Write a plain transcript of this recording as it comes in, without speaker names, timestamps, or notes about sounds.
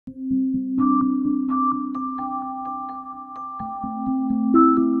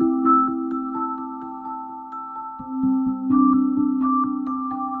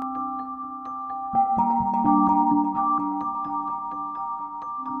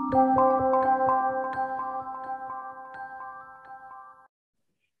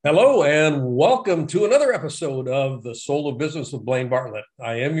Hello, and welcome to another episode of The Soul of Business with Blaine Bartlett.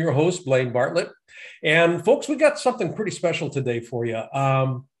 I am your host, Blaine Bartlett. And folks, we got something pretty special today for you.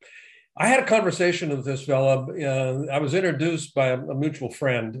 I had a conversation with this fella. I was introduced by a mutual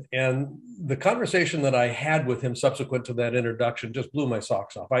friend, and the conversation that I had with him subsequent to that introduction just blew my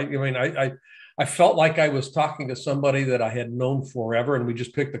socks off. I felt like I was talking to somebody that I had known forever, and we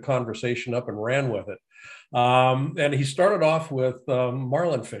just picked the conversation up and ran with it. And he started off with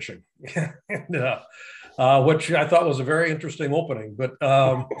marlin fishing, which I thought was a very interesting opening, but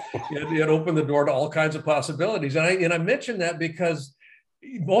it opened the door to all kinds of possibilities. And I mentioned that because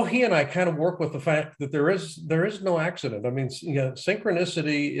both he and I kind of work with the fact that there is no accident. I mean,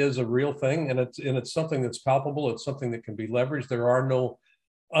 synchronicity is a real thing, and it's something that's palpable. It's something that can be leveraged. There are no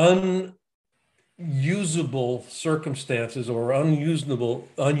unusable circumstances or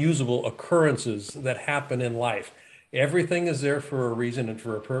unusable occurrences that happen in life. Everything is there for a reason and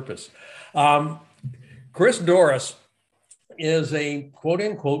for a purpose. Chris Dorris is a quote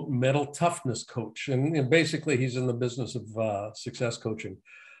unquote mental toughness coach. And basically he's in the business of success coaching.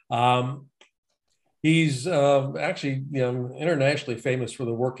 He's actually internationally famous for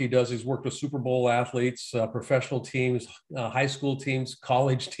the work he does. He's worked with Super Bowl athletes, professional teams, high school teams,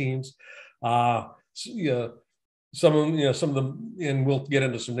 college teams. Some of them, and we'll get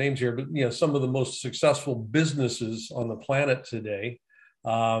into some names here, but some of the most successful businesses on the planet today.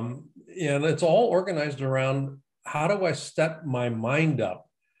 And it's all organized around, how do I set my mind up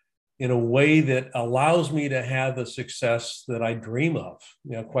in a way that allows me to have the success that I dream of,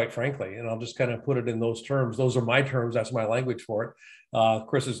 quite frankly. And I'll just kind of put it in those terms. Those are my terms. That's my language for it.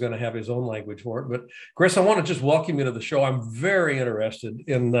 Chris is going to have his own language for it. But Chris, I want to just welcome you to the show. I'm very interested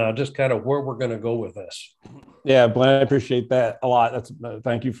in just kind of where we're going to go with this. Yeah, Blaine, I appreciate that a lot.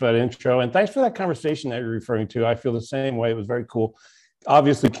 Thank you for that intro. And thanks for that conversation that you're referring to. I feel the same way. It was very cool.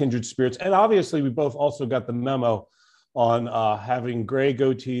 Obviously, kindred spirits. And obviously, we both also got the memo on having gray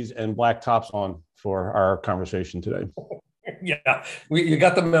goatees and black tops on for our conversation today. Yeah, you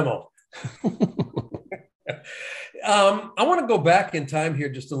got the memo. I want to go back in time here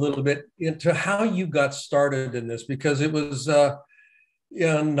just a little bit into how you got started in this, because it was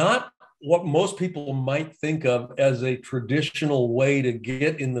not what most people might think of as a traditional way to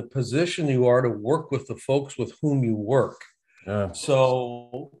get in the position you are to work with the folks with whom you work.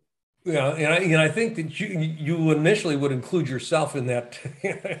 So, and I think that you initially would include yourself in that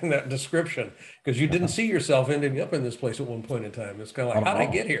in that description, because you didn't see yourself ending up in this place at one point in time. It's kind of like, how did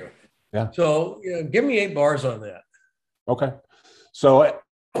I get here? Yeah. So, give me 8 bars on that. Okay. So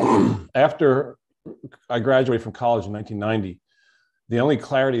after I graduated from college in 1990, the only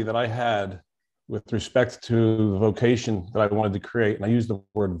clarity that I had with respect to the vocation that I wanted to create, and I use the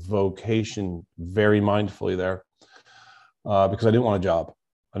word vocation very mindfully there, because I didn't want a job.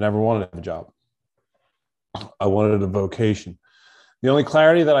 I never wanted to have a job. I wanted a vocation. The only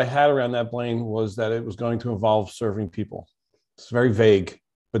clarity that I had around that, Blaine, was that it was going to involve serving people. It's very vague,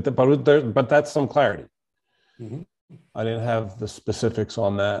 but that's some clarity. Mm-hmm. I didn't have the specifics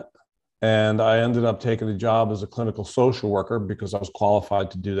on that. And I ended up taking a job as a clinical social worker because I was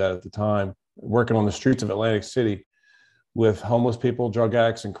qualified to do that at the time, working on the streets of Atlantic City with homeless people, drug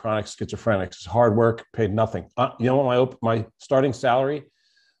addicts, and chronic schizophrenics. It's hard work, paid nothing. You know what my starting salary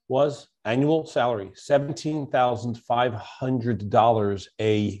was? Annual salary, $17,500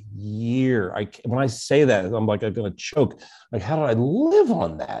 a year. When I say that, I'm like, I'm going to choke. Like, how did I live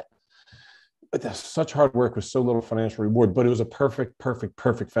on that? But that's such hard work with so little financial reward, but it was a perfect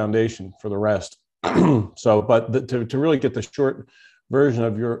foundation for the rest. So, but to really get the short version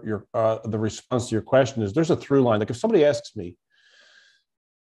of your the response to your question is, there's a through line. Like if somebody asks me,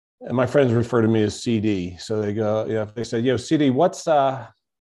 and my friends refer to me as CD, so they go, they say, CD, what's one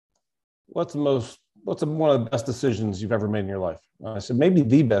of the best decisions you've ever made in your life? And I said, maybe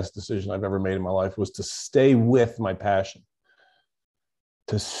the best decision I've ever made in my life was to stay with my passion.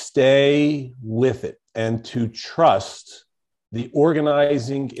 To stay with it and to trust the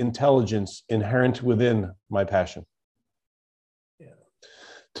organizing intelligence inherent within my passion. Yeah.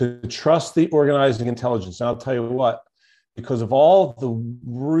 To trust the organizing intelligence. And I'll tell you what, because of all the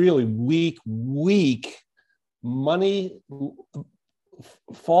really weak money,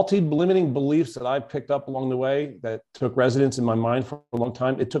 faulty limiting beliefs that I picked up along the way that took residence in my mind for a long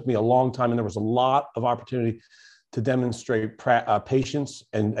time, it took me a long time, and there was a lot of opportunity to demonstrate patience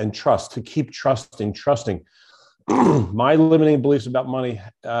and trust, to keep trusting. My limiting beliefs about money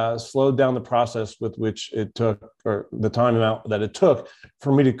slowed down the process with which it took, or the time amount that it took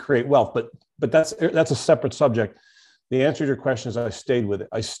for me to create wealth. But that's a separate subject. The answer to your question is I stayed with it.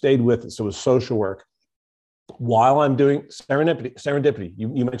 I stayed with it. So it was social work while I'm doing serendipity.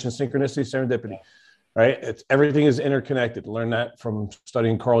 You mentioned synchronicity, serendipity, right? Everything is interconnected. Learn that from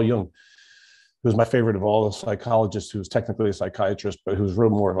studying Carl Jung, who's my favorite of all the psychologists, who's technically a psychiatrist, but who's real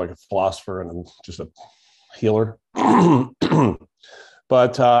more like a philosopher and just a healer.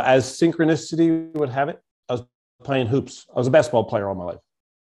 But as synchronicity would have it, I was playing hoops. I was a basketball player all my life.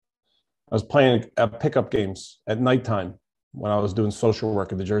 I was playing pickup games at nighttime when I was doing social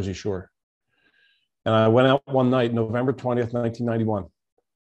work at the Jersey Shore. And I went out one night, November 20th, 1991,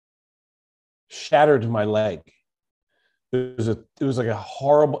 shattered my leg. It was like a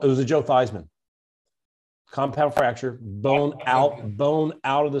horrible, it was a Joe Theismann. Compound fracture, bone out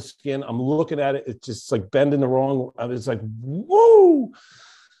of the skin. I'm looking at it. It's just like bending the wrong. It's like, woo.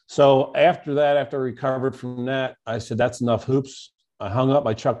 So after that, after I recovered from that, I said, that's enough hoops. I hung up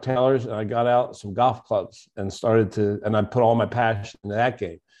my Chuck Taylors and I got out some golf clubs and and I put all my passion into that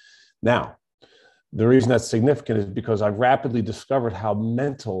game. Now, the reason that's significant is because I rapidly discovered how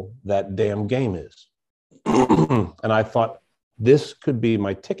mental that damn game is. And I thought, this could be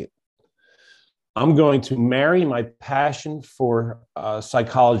my ticket. I'm going to marry my passion for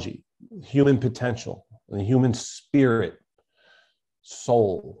psychology, human potential, the human spirit,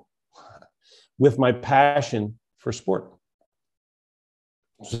 soul, with my passion for sport.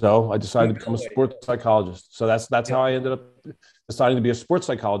 So I decided to become a sports psychologist. So that's how I ended up deciding to be a sports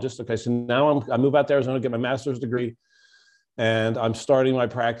psychologist. Okay, so now I move out to Arizona to get my master's degree, and I'm starting my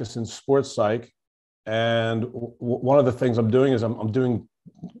practice in sports psych. And one of the things I'm doing is I'm doing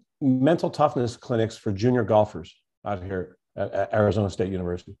mental toughness clinics for junior golfers out here at Arizona State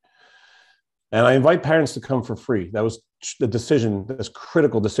University. And I invite parents to come for free. That was the decision, this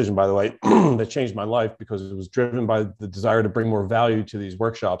critical decision, by the way, that changed my life, because it was driven by the desire to bring more value to these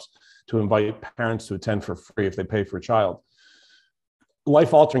workshops, to invite parents to attend for free if they pay for a child.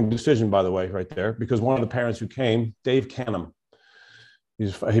 Life-altering decision, by the way, right there, because one of the parents who came, Dave Canham,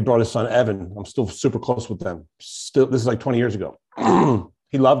 he brought his son, Evan. I'm still super close with them. Still, this is like 20 years ago.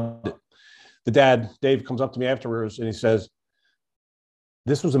 He loved it. The dad, Dave, comes up to me afterwards and he says,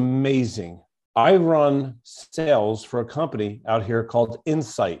 this was amazing. I run sales for a company out here called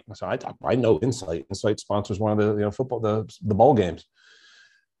Insight. So I know Insight. Insight sponsors one of the football, the bowl games.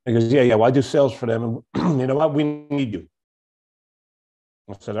 He goes, yeah, well, I do sales for them. And you know what? We need you.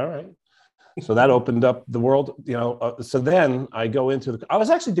 I said, all right. So that opened up the world, so then I go into I was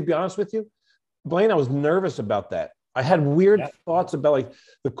actually, to be honest with you, Blaine, I was nervous about that. I had weird thoughts about like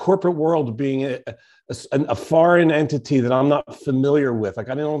the corporate world being a foreign entity that I'm not familiar with. Like,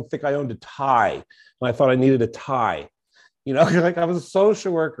 I don't think I owned a tie, and I thought I needed a tie. Like I was a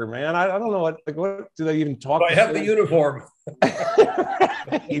social worker, man. I don't know what do they even talk? I have the uniform.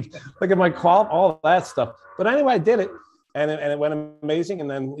 Look at my qual, all that stuff. But anyway, I did it. And it went amazing. And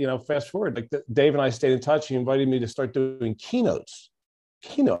then, fast forward, like Dave and I stayed in touch. He invited me to start doing keynotes. I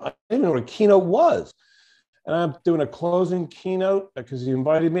didn't even know what a keynote was. And I'm doing a closing keynote because he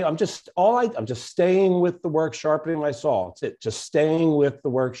invited me. I'm just staying with the work, sharpening my saw. That's it. Just staying with the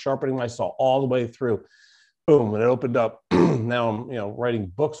work, sharpening my saw all the way through. Boom. And it opened up. Now I'm, writing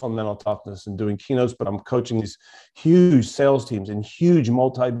books on mental toughness and doing keynotes, but I'm coaching these huge sales teams in huge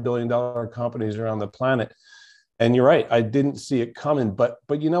multi-billion-dollar companies around the planet. And you're right, I didn't see it coming, but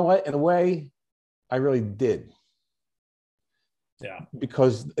you know what? In a way, I really did. Yeah.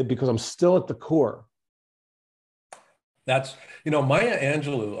 Because I'm still at the core. That's, Maya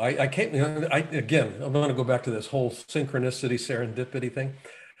Angelou, again, I'm going to go back to this whole synchronicity, serendipity thing.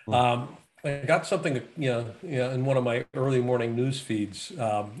 I got something, in one of my early morning news feeds,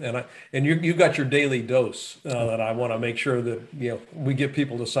 and you got your daily dose that I want to make sure that, we get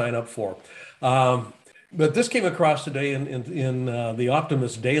people to sign up for. But this came across today in the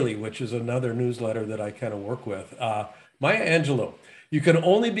Optimist Daily, which is another newsletter that I kind of work with. Maya Angelou, you can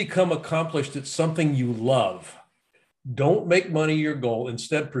only become accomplished at something you love. Don't make money your goal.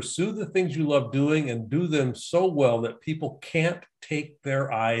 Instead, pursue the things you love doing and do them so well that people can't take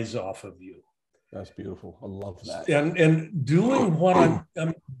their eyes off of you. That's beautiful. I love that. And doing what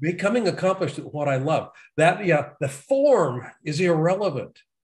I'm becoming accomplished at what I love. That, the form is irrelevant.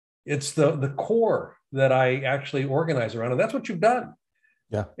 It's the core that I actually organize around. And that's what you've done.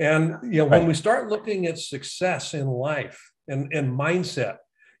 Yeah. And, when we start looking at success in life and mindset,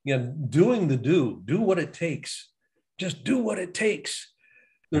 doing do what it takes. Just do what it takes.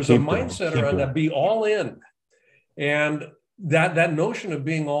 There's a mindset around that, be all in. And that notion of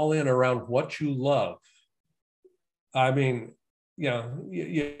being all in around what you love. I mean,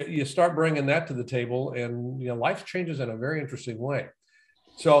 you start bringing that to the table and, life changes in a very interesting way.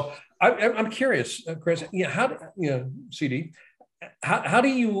 So I'm curious, Chris. CD, how do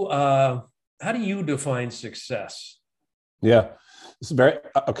you define success? Yeah, it's very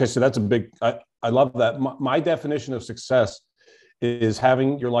okay. So that's a big. I love that. My definition of success is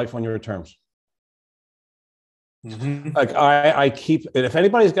having your life on your terms. Mm-hmm. Like I keep. If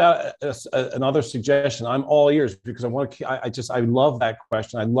anybody's got another suggestion, I'm all ears because I want to. I love that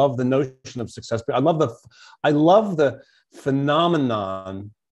question. I love the notion of success. But I love the phenomenon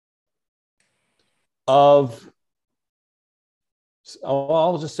of.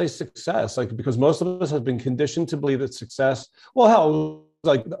 I'll just say success, like because most of us have been conditioned to believe that success. Well, hell,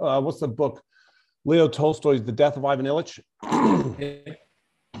 like what's the book? Leo Tolstoy's The Death of Ivan Ilyich. Yeah.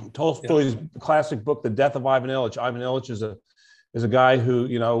 Tolstoy's classic book, The Death of Ivan Ilyich. Ivan Ilyich is a guy who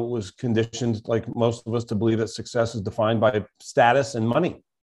was conditioned, like most of us, to believe that success is defined by status and money.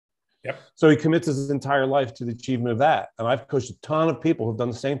 Yep. So he commits his entire life to the achievement of that. And I've coached a ton of people who've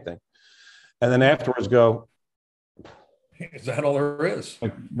done the same thing, and then afterwards go, is that all there is?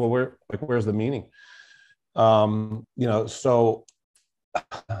 Like, well, where's the meaning? So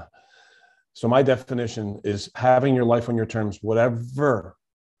my definition is having your life on your terms, whatever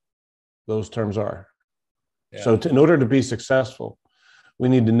those terms are. Yeah. So in order to be successful, we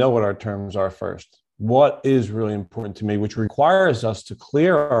need to know what our terms are first. What is really important to me, which requires us to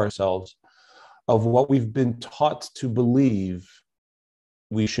clear ourselves of what we've been taught to believe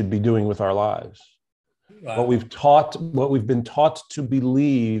we should be doing with our lives. Wow. What we've been taught to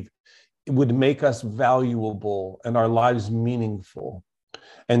believe would make us valuable and our lives meaningful.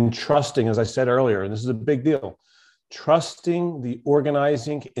 And trusting, as I said earlier, and this is a big deal, trusting the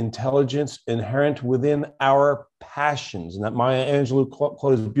organizing intelligence inherent within our passions. And that Maya Angelou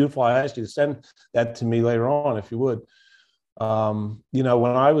quote is beautiful. I asked you to send that to me later on, if you would. When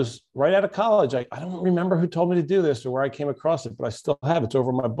I was right out of college, I don't remember who told me to do this or where I came across it, but I still have it. It's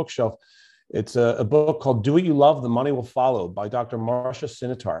over my bookshelf. It's a book called Do What You Love, The Money Will Follow by Dr. Marcia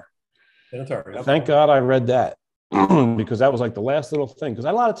Sinitar. Yep. Thank God I read that because that was like the last little thing. Because I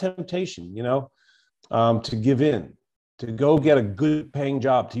had a lot of temptation, to give in, to go get a good paying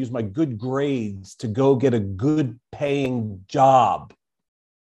job, to use my good grades to go get a good paying job.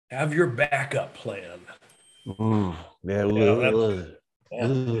 Have your backup plan. Well,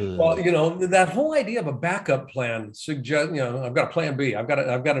 that whole idea of a backup plan suggests, I've got a plan B. I've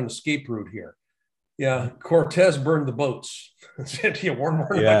got an escape route here. Yeah, Cortez burned the boats. We're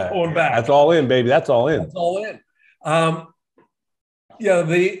not going back. That's all in, baby. That's all in. That's all in.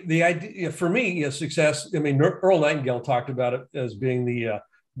 The idea for me is success. I mean, Earl Nightingale talked about it as being the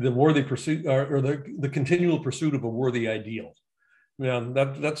worthy pursuit or the continual pursuit of a worthy ideal.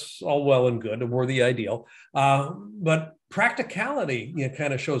 That's all well and good, a worthy ideal. But practicality,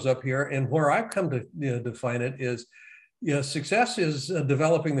 kind of shows up here. And where I've come to define it is, success is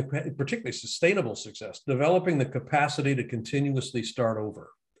developing particularly sustainable success, developing the capacity to continuously start over.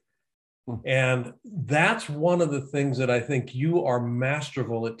 And that's one of the things that I think you are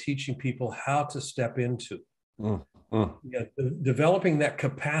masterful at teaching people how to step into. Developing that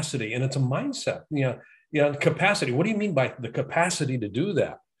capacity, and it's a mindset. Capacity. What do you mean by the capacity to do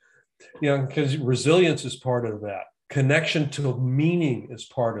that? Because resilience is part of that. Connection to meaning is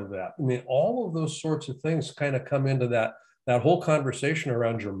part of that. I mean, all of those sorts of things kind of come into that whole conversation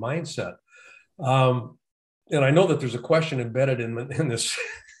around your mindset. And I know that there's a question embedded in this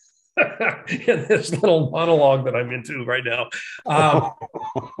in this little monologue that I'm into right now.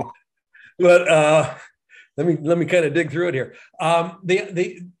 But let me kind of dig through it here.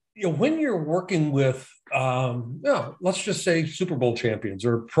 When you're working with, let's just say Super Bowl champions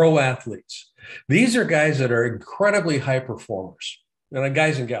or pro athletes, these are guys that are incredibly high performers, and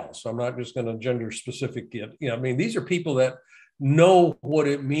guys and gals. So I'm not just going to gender specific it. These are people that know what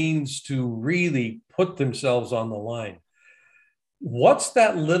it means to really put themselves on the line. What's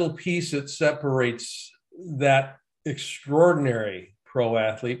that little piece that separates that extraordinary pro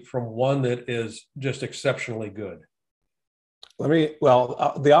athlete from one that is just exceptionally good?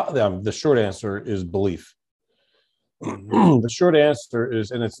 The short answer is belief. The short answer is,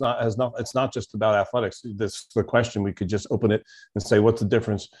 and it's not just about athletics. This the question. We could just open it and say, what's the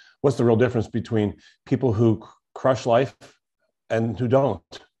difference? What's the real difference between people who crush life and who don't?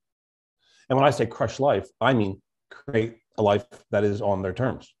 And when I say crush life, I mean create a life that is on their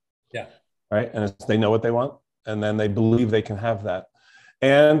terms. Yeah. Right. And they know what they want, and then they believe they can have that.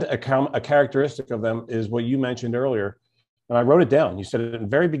 And a characteristic of them is what you mentioned earlier. And I wrote it down. You said it in the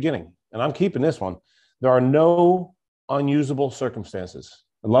very beginning, and I'm keeping this one. There are no unusable circumstances.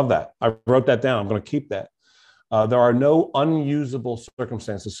 I love that. I wrote that down. I'm going to keep that. There are no unusable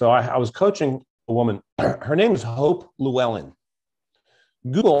circumstances. So I was coaching a woman. Her name is Hope Llewellyn.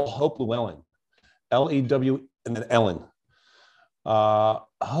 Google Hope Llewellyn, L-E-W and then Ellen.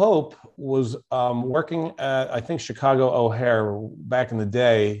 Hope was working at, I think, Chicago O'Hare back in the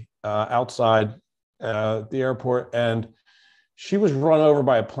day, outside the airport, and she was run over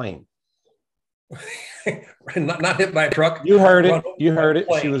by a plane. not hit by a truck. You heard it. You heard it.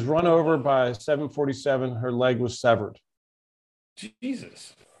 She was run over by a 747. Her leg was severed.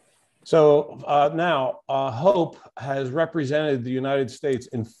 Jesus. So now Hope has represented the United States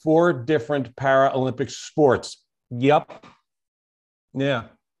in 4 different Paralympic sports. Yep. Yeah.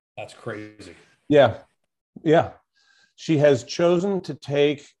 That's crazy. Yeah. Yeah. She has chosen to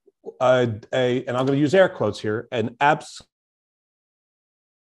take and I'm going to use air quotes here, an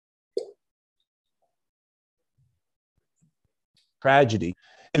tragedy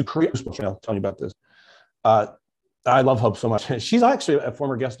to create. I'll tell you about this. I love Hope so much. She's actually a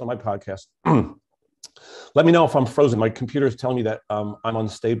former guest on my podcast. Let me know if I'm frozen. My computer is telling me that I'm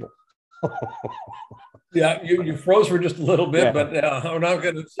unstable. Yeah, you froze for just a little bit, yeah. But I'm not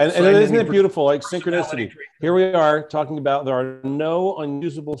going to. And isn't it beautiful, like synchronicity? Here we are talking about there are no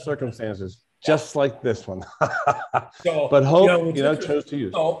unusual circumstances, just like this one. So, but Hope, chose to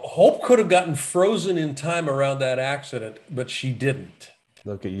use. So Hope could have gotten frozen in time around that accident, but she didn't.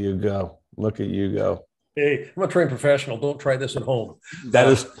 Look at you go! Look at you go! Hey, I'm a trained professional. Don't try this at home. That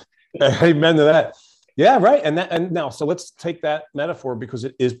is, amen to that. Yeah, right. And now, so let's take that metaphor, because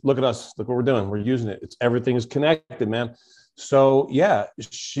it is, look at us, look what we're doing. We're using it. Everything is connected, man. So yeah,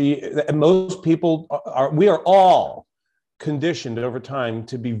 and most people we are all conditioned over time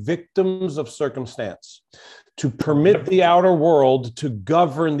to be victims of circumstance, to permit the outer world to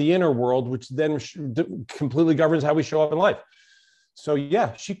govern the inner world, which then completely governs how we show up in life. So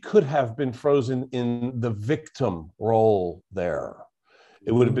yeah, she could have been frozen in the victim role there.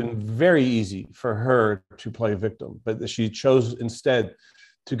 It would have been very easy for her to play victim, but she chose instead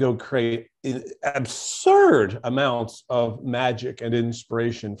to go create absurd amounts of magic and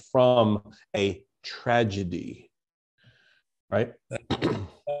inspiration from a tragedy, right?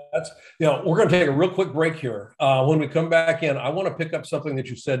 That's, we're going to take a real quick break here. When we come back in, I want to pick up something that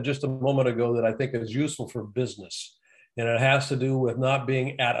you said just a moment ago that I think is useful for business. And it has to do with not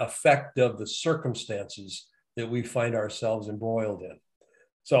being at effect of the circumstances that we find ourselves embroiled in.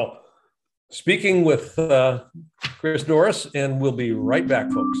 So, speaking with Chris Dorris, and we'll be right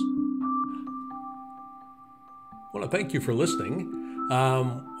back, folks. I want to thank you for listening.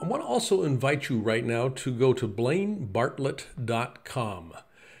 I want to also invite you right now to go to blainebartlett.com.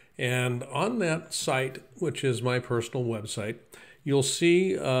 And on that site, which is my personal website, you'll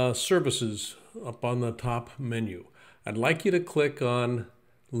see services up on the top menu. I'd like you to click on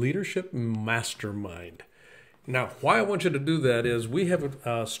Leadership Mastermind. Now, why I want you to do that is we have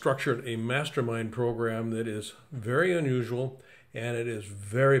structured a mastermind program that is very unusual and it is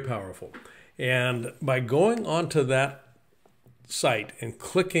very powerful. And by going onto that site and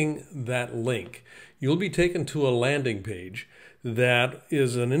clicking that link, you'll be taken to a landing page that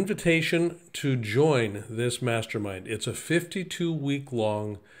is an invitation to join this mastermind. It's a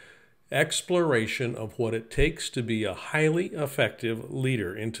 52-week-long exploration of what it takes to be a highly effective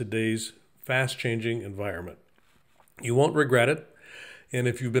leader in today's fast-changing environment. You won't regret it. And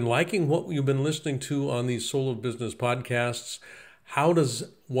if you've been liking what you've been listening to on these Soul of Business podcasts, how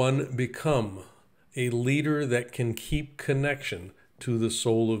does one become a leader that can keep connection to the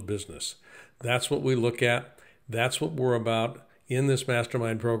soul of business? That's what we look at. That's what we're about in this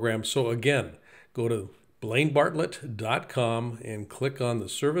mastermind program. So again, go to blainebartlett.com and click on the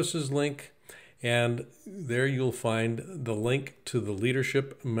services link. And there you'll find the link to the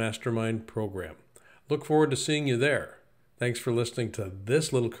Leadership Mastermind program. Look forward to seeing you there. Thanks for listening to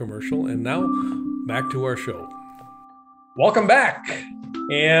this little commercial. And now back to our show. Welcome back.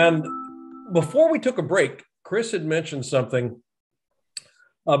 And before we took a break, Chris had mentioned something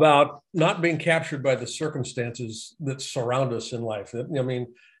about not being captured by the circumstances that surround us in life. I mean,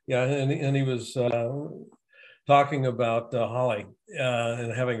 yeah, and he was talking about Holly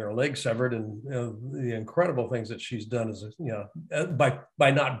and having her leg severed, and the incredible things that she's done as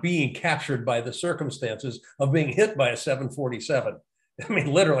by not being captured by the circumstances of being hit by a 747. I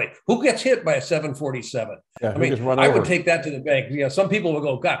mean, literally, who gets hit by a 747? Yeah, I mean, I would take that to the bank. Yeah, some people will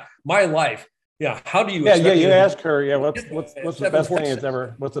go, God, my life. Yeah, how do you? Yeah, you ask her. Yeah, what's the best thing that's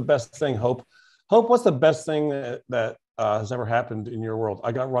ever? What's the best thing? Hope, what's the best thing that has ever happened in your world?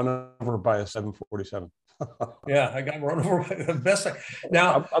 I got run over by a 747. Yeah, I got run over by the best thing.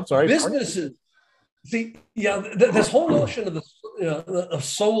 Now, I'm sorry. Businesses. See, this whole notion of the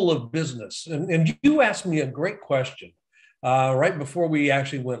soul of business, and you asked me a great question right before we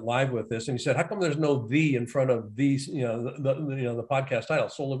actually went live with this, and he said, "How come there's no the in front of these? The podcast title,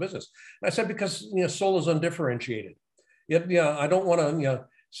 Soul of Business?" And I said, "Because soul is undifferentiated. I don't want to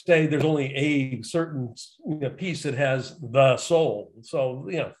say there's only a certain piece that has the soul. So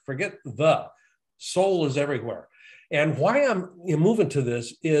forget the soul is everywhere." And why I'm moving to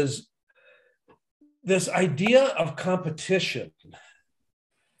this is this idea of competition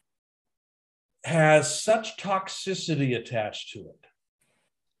has such toxicity attached to it.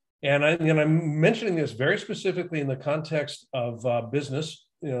 And I'm mentioning this very specifically in the context of business,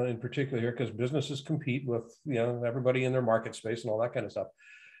 in particular here, because businesses compete with, everybody in their market space and all that kind of stuff.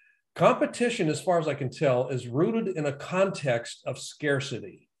 Competition, as far as I can tell, is rooted in a context of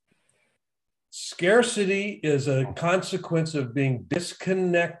scarcity. Scarcity is a consequence of being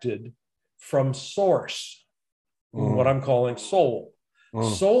disconnected from source, what I'm calling soul.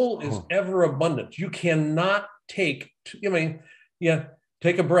 Soul is ever abundant. You cannot take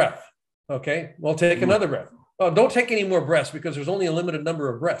a breath. Okay, well, take another breath. Oh, don't take any more breaths because there's only a limited number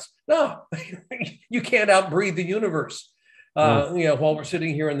of breaths. No, you can't outbreathe the universe. While we're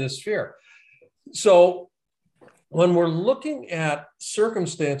sitting here in this sphere. So when we're looking at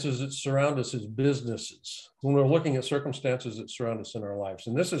circumstances that surround us as businesses, when we're looking at circumstances that surround us in our lives,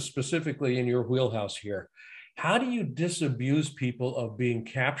 and this is specifically in your wheelhouse here, how do you disabuse people of being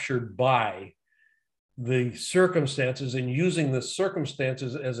captured by the circumstances and using the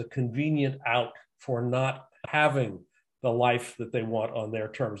circumstances as a convenient out for not having the life that they want on their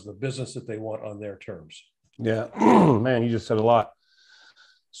terms, the business that they want on their terms? Yeah, man, you just said a lot.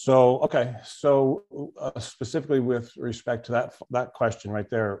 So, okay. So specifically with respect to that question right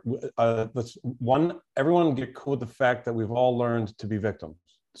there, everyone get cool with the fact that we've all learned to be victims.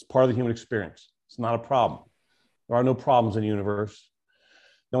 It's part of the human experience. It's not a problem. There are no problems in the universe.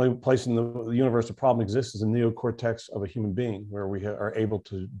 The only place in the universe a problem exists is the neocortex of a human being, where we are able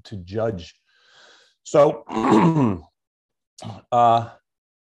to judge. So, I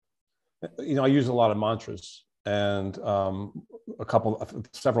use a lot of mantras, and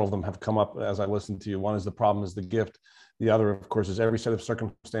several of them have come up as I listen to you. One is the problem is the gift. The other, of course, is every set of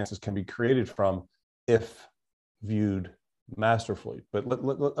circumstances can be created from if viewed masterfully. But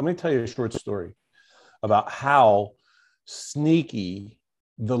let me tell you a short story about how sneaky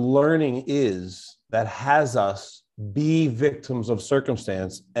the learning is that has us be victims of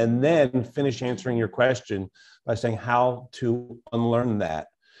circumstance, and then finish answering your question by saying how to unlearn that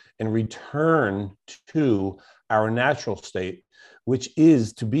and return to our natural state, which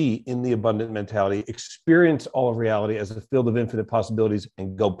is to be in the abundant mentality, experience all of reality as a field of infinite possibilities,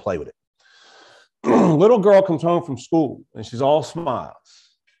 and go play with it. Little girl comes home from school and she's all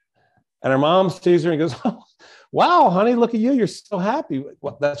smiles. And her mom sees her and goes, "Oh, wow, honey, look at you. You're so happy.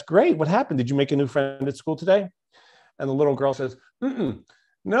 Well, that's great. What happened? Did you make a new friend at school today?" And the little girl says,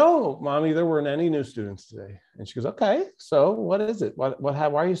 "No, mommy, there weren't any new students today." And she goes, "Okay, so what is it? Why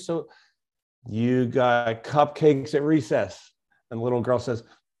are you so, you got cupcakes at recess?" And the little girl says,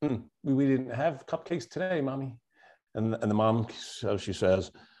 we didn't have cupcakes today, mommy." And the mom, so she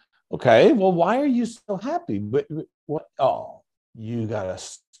says, "Okay, well, why are you so happy? But what? Oh, you got a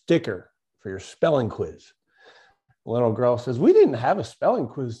sticker for your spelling quiz." The little girl says, "We didn't have a spelling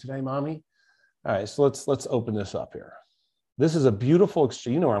quiz today, mommy." All right, so let's open this up here. This is a beautiful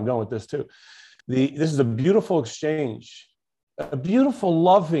exchange. You know where I'm going with this too. This is a beautiful exchange, a beautiful,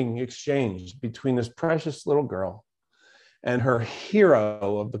 loving exchange between this precious little girl and her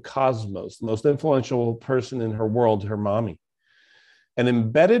hero of the cosmos, the most influential person in her world, her mommy. And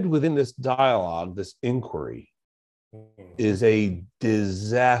embedded within this dialogue, this inquiry, is a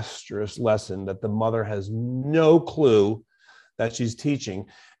disastrous lesson that the mother has no clue that she's teaching,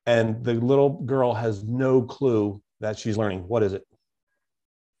 and the little girl has no clue that she's learning. What is it?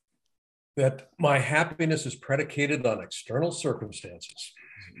 That my happiness is predicated on external circumstances.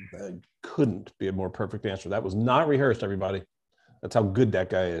 That couldn't be a more perfect answer. That was not rehearsed, everybody. That's how good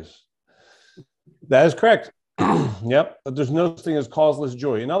that guy is. That is correct. Yep. But there's no such thing as causeless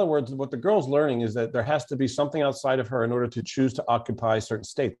joy. In other words, what the girl's learning is that there has to be something outside of her in order to choose to occupy certain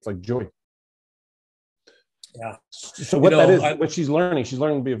states, like joy. Yeah. So what she's learning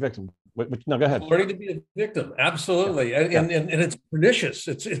to be a victim. No, go ahead. Learning to be a victim, absolutely, yeah. And it's pernicious.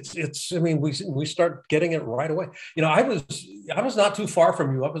 It's. I mean, we start getting it right away. I was not too far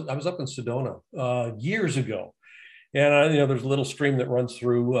from you. I was up in Sedona years ago, and there's a little stream that runs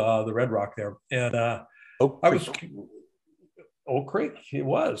through the Red Rock there, and Oak Creek. It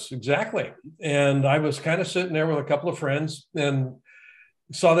was exactly, and I was kind of sitting there with a couple of friends and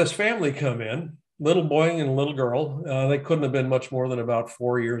saw this family come in. Little boy and little girl. They couldn't have been much more than about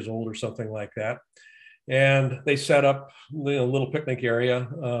 4 years old or something like that. And they set up a little picnic area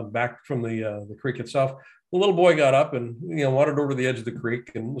back from the creek itself. The little boy got up and wandered over to the edge of the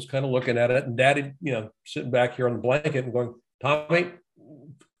creek and was kind of looking at it. And Daddy, sitting back here on the blanket and going, Tommy,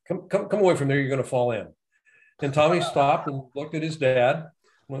 come away from there. You're going to fall in. And Tommy stopped and looked at his dad.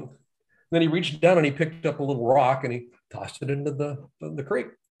 Then he reached down and he picked up a little rock and he tossed it into the creek.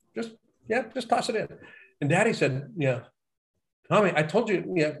 Just toss it in. And Daddy said, Tommy, I told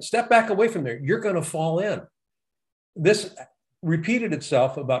you, step back away from there. You're going to fall in. This repeated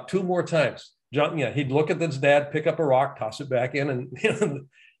itself about 2 more times. John, he'd look at his dad, pick up a rock, toss it back in, and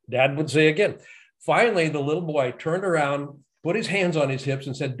Dad would say again. Finally, the little boy turned around, put his hands on his hips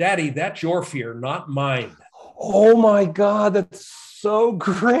and said, Daddy, that's your fear, not mine. Oh my God, that's so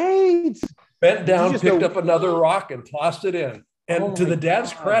great. Bent down, picked up another rock and tossed it in. And to the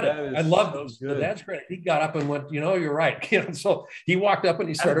dad's credit, I love this. The dad's credit, he got up and went, you're right. So he walked up and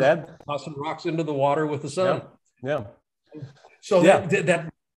he started tossing rocks into the water with the son. Yeah. So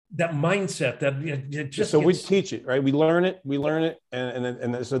that mindset so we teach it, right? We learn it,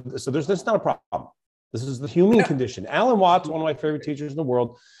 and so that's not a problem. This is the human condition. Alan Watts, one of my favorite teachers in the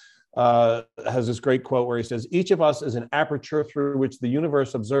world, has this great quote where he says, each of us is an aperture through which the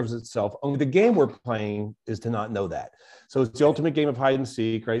universe observes itself. Only the game we're playing is to not know that. So it's the ultimate game of hide and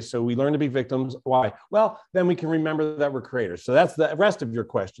seek, right? So we learn to be victims. Why? Well, then we can remember that we're creators. So that's the rest of your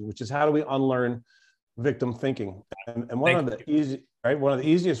question, which is how do we unlearn victim thinking? And one of the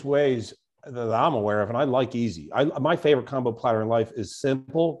easiest ways that I'm aware of, and I like easy. My favorite combo platter in life is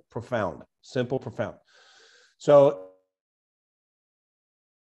simple, profound. Simple, profound. So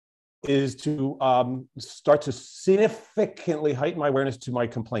is to start to significantly heighten my awareness to my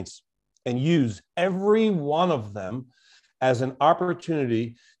complaints and use every one of them as an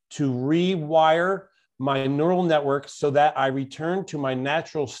opportunity to rewire my neural network so that I return to my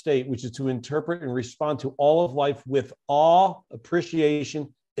natural state, which is to interpret and respond to all of life with awe,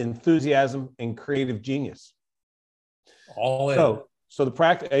 appreciation, enthusiasm, and creative genius. All in. So the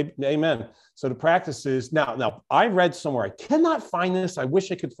practice, amen. So the practice is now I read somewhere, I cannot find this. I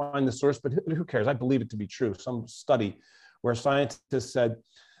wish I could find the source, but who cares? I believe it to be true. Some study where scientists said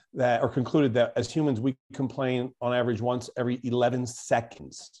that, or concluded that as humans, we complain on average once every 11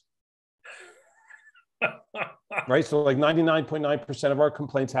 seconds. Right? So like 99.9% of our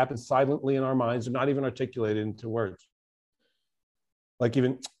complaints happen silently in our minds. They're not even articulated into words. Like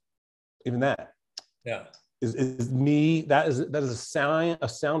even that. Yeah. Is me, that is a sound, a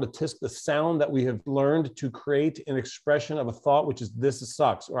tisk, the sound that we have learned to create an expression of a thought, which is this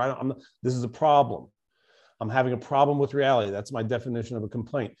sucks, or this is a problem. I'm having a problem with reality. That's my definition of a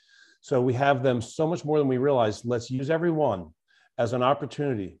complaint. So we have them so much more than we realize. Let's use every one as an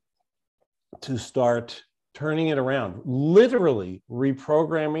opportunity to start turning it around, literally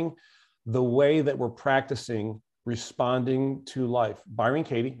reprogramming the way that we're practicing responding to life. Byron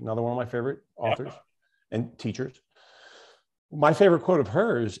Katie, another one of my favorite authors. And teachers. My favorite quote of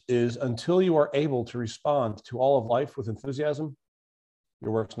hers is, until you are able to respond to all of life with enthusiasm,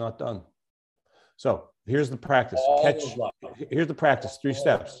 your work's not done. So here's the practice. Here's the practice, 3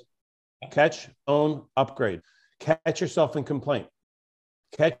 steps. Catch, own, upgrade. Catch yourself in complaint.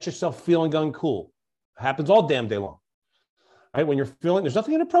 Catch yourself feeling uncool. Happens all damn day long. Right? When you're feeling, there's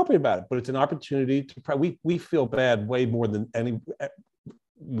nothing inappropriate about it, but it's an opportunity to, we feel bad way more than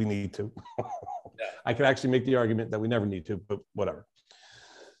we need to. I can actually make the argument that we never need to, but whatever.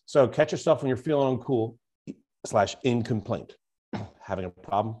 So catch yourself when you're feeling uncool / in complaint, having a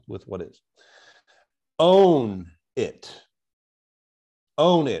problem with what is. Own it.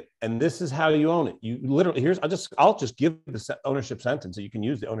 Own it. And this is how you own it. You literally, I'll just give the ownership sentence that you can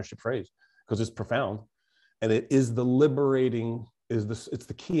use the ownership phrase because it's profound. And it is the liberating, it's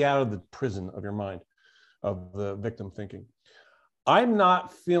the key out of the prison of your mind, of the victim thinking. I'm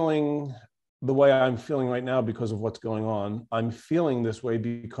not feeling the way I'm feeling right now because of what's going on. I'm feeling this way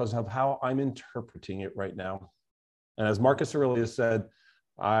because of how I'm interpreting it right now. And as Marcus Aurelius said,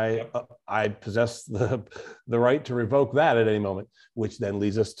 I possess the right to revoke that at any moment, which then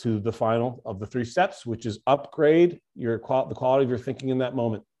leads us to the final of the 3 steps, which is upgrade the quality of your thinking in that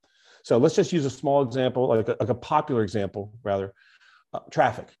moment. So let's just use a small example, like a popular example, rather,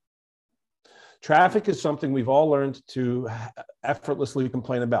 traffic. Traffic is something we've all learned to effortlessly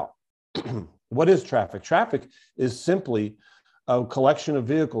complain about. What is traffic? Traffic is simply a collection of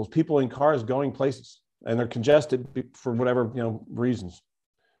vehicles, people in cars going places, and they're congested for whatever reasons.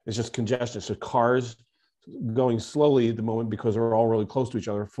 It's just congestion. So cars going slowly at the moment because they're all really close to each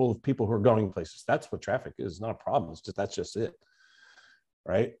other, full of people who are going places. That's what traffic is. Not a problem. That's just it,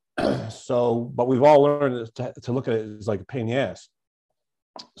 right? So, but we've all learned to look at it as like a pain in the ass.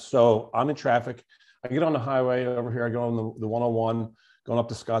 So I'm in traffic. I get on the highway over here. I go on the 101 going up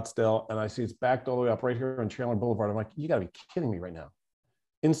to Scottsdale, and I see it's backed all the way up right here on Chandler Boulevard. I'm like, you got to be kidding me right now.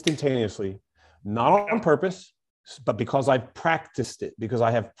 Instantaneously, not on purpose, but because I've practiced it, because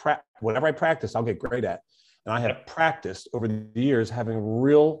I have whatever I practice, I'll get great at. And I have practiced over the years having a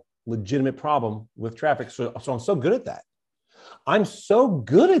real legitimate problem with traffic. So I'm so good at that. I'm so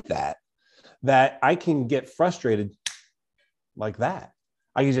good at that I can get frustrated like that.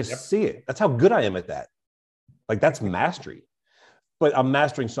 I can just see it. That's how good I am at that. Like, that's mastery. But I'm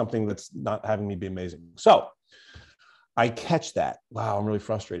mastering something that's not having me be amazing. So I catch that. Wow, I'm really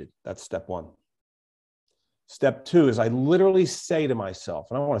frustrated. That's step one. Step two is I literally say to myself,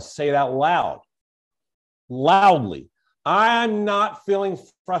 and I want to say it out loudly, I'm not feeling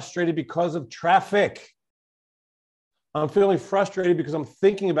frustrated because of traffic. I'm feeling frustrated because I'm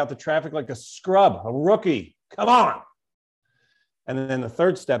thinking about the traffic like a scrub, a rookie. Come on. And then the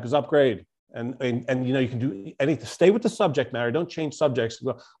third step is upgrade. And you know, you can do anything. Stay with the subject matter. Don't change subjects.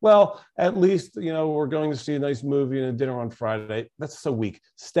 Well, at least, you know, we're going to see a nice movie and a dinner on Friday. That's so weak.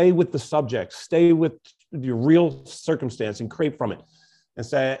 Stay with the subject. Stay with your real circumstance and create from it. And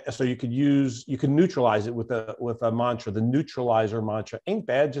say, so you can neutralize it with a mantra. The neutralizer mantra ain't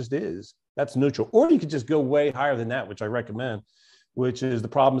bad, just is. That's neutral. Or you could just go way higher than that, which I recommend, which is the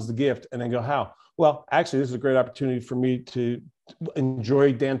problem is the gift. And then go, how? Well, actually, this is a great opportunity for me to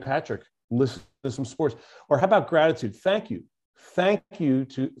enjoy Dan Patrick, listen to some sports. Or how about gratitude? Thank you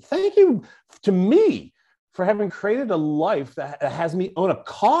to me for having created a life that has me own a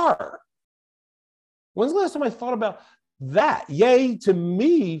car. When's the last time I thought about that? Yay to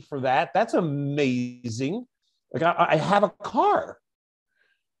me for that. That's amazing. Like, I have a car.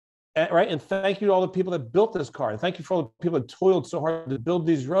 Right. And thank you to all the people that built this car. And thank you for all the people that toiled so hard to build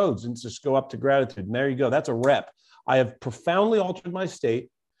these roads, and just go up to gratitude. And there you go. That's a rep. I have profoundly altered my state,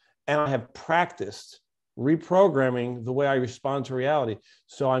 and I have practiced reprogramming the way I respond to reality.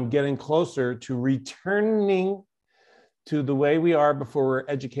 So I'm getting closer to returning to the way we are before we're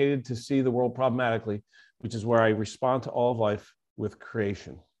educated to see the world problematically, which is where I respond to all of life with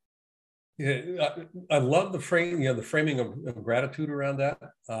creation. Yeah, I love the framing of gratitude around that.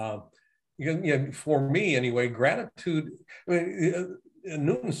 For me anyway, gratitude. I mean,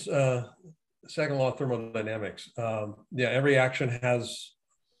 Newton's second law of thermodynamics. Every action has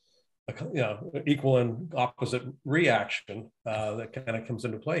equal and opposite reaction that kind of comes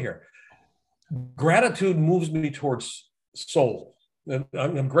into play here. Gratitude moves me towards soul. And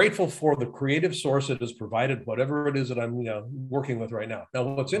I'm grateful for the creative source that has provided whatever it is that I'm working with right now. Now,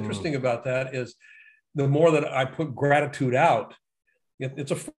 what's interesting about that is the more that I put gratitude out, it's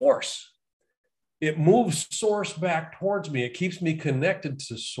a force. It moves source back towards me. It keeps me connected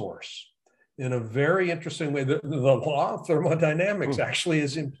to source in a very interesting way. The law of thermodynamics actually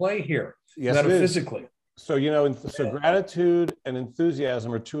is in play here, metaphysically. So, so gratitude and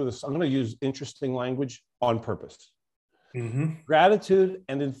enthusiasm are two of the, I'm going to use interesting language on purpose. Mm-hmm. Gratitude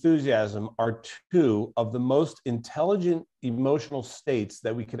and enthusiasm are two of the most intelligent emotional states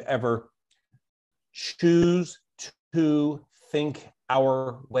that we could ever choose to think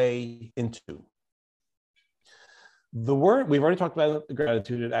our way into. The word, we've already talked about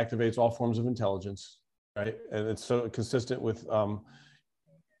gratitude, it activates all forms of intelligence, right? And it's so consistent with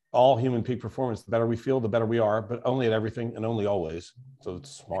all human peak performance. The better we feel, the better we are, but only at everything and only always. So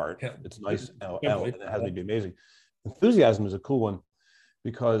it's smart, it's nice, and it has to be amazing. Enthusiasm is a cool one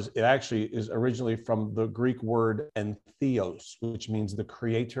because it actually is originally from the Greek word entheos, which means the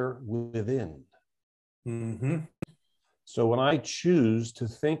creator within. Mm-hmm. So when I choose to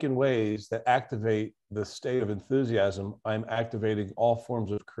think in ways that activate the state of enthusiasm, I'm activating all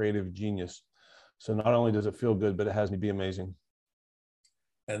forms of creative genius. So not only does it feel good, but it has me be amazing.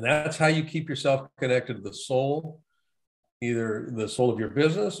 And that's how you keep yourself connected to the soul, either the soul of your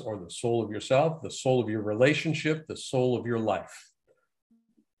business or the soul of yourself, the soul of your relationship, the soul of your life.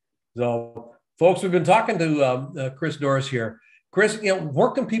 So, folks, we've been talking to Chris Dorris here. Chris, where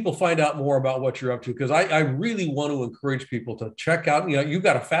can people find out more about what you're up to? Because I really want to encourage people to check out, you've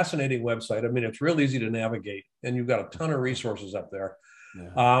got a fascinating website. I mean, it's real easy to navigate, and you've got a ton of resources up there.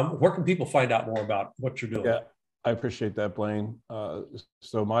 Yeah. Where can people find out more about what you're doing? Yeah. I appreciate that, Blaine.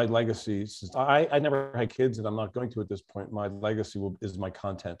 So my legacy, since I never had kids and I'm not going to at this point, my legacy is my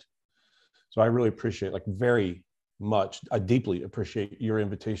content. So I really appreciate, very much, I deeply appreciate your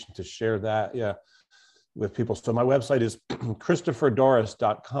invitation to share that, with people. So my website is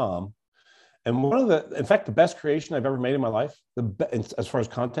ChristopherDorris.com. And in fact, the best creation I've ever made in my life, as far as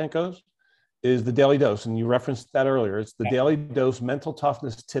content goes, is the Daily Dose. And you referenced that earlier. It's the Daily Dose mental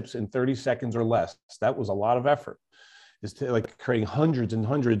toughness tips in 30 seconds or less. That was a lot of effort. It's creating hundreds and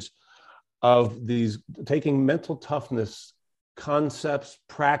hundreds of these, taking mental toughness concepts,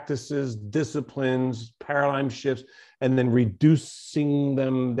 practices, disciplines, paradigm shifts, and then reducing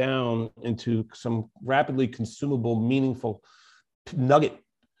them down into some rapidly consumable, meaningful nugget.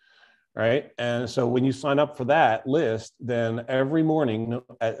 Right. And so when you sign up for that list, then every morning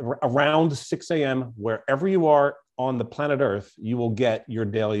at around 6 a.m., wherever you are on the planet Earth, you will get your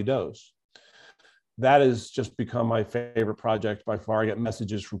daily dose. That has just become my favorite project by far. I get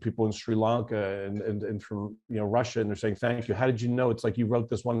messages from people in Sri Lanka and from Russia, and they're saying, thank you. How did you know? It's like you wrote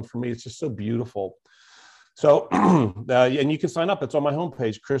this one for me. It's just so beautiful. So, and you can sign up. It's on my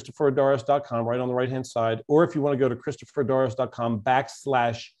homepage, ChristopherDorris.com, right on the right-hand side. Or if you want to go to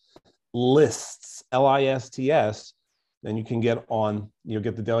ChristopherDorris.com/lists, LISTS, then you can get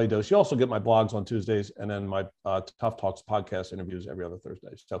the daily dose. You also get my blogs on Tuesdays, and then my Tough Talks podcast interviews every other Thursday.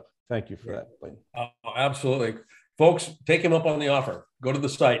 So thank you for that, Blaine. Absolutely. Folks, take him up on the offer. Go to the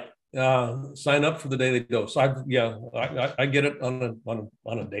site. Sign up for the daily dose. I get it on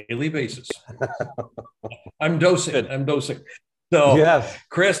a daily basis. I'm dosing. So, yes.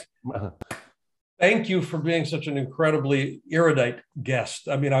 Chris, thank you for being such an incredibly erudite guest.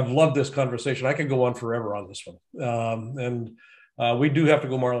 I mean, I've loved this conversation. I could go on forever on this one. And we do have to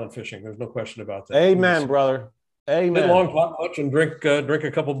go marlin fishing. There's no question about that. Amen, brother. Amen. Sit long, talk much, and drink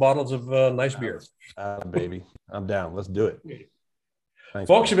a couple bottles of nice beer. Baby, I'm down. Let's do it. Thanks,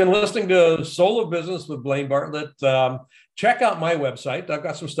 folks, you've been listening to Soul of Business with Blaine Bartlett. Check out my website. I've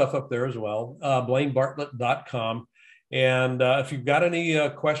got some stuff up there as well, blainebartlett.com. And if you've got any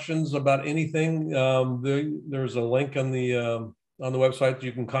questions about anything, there's a link on the website.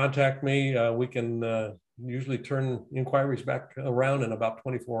 You can contact me. We can usually turn inquiries back around in about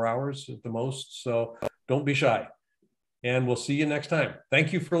 24 hours at the most. So don't be shy. And we'll see you next time.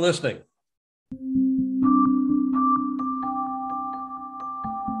 Thank you for listening.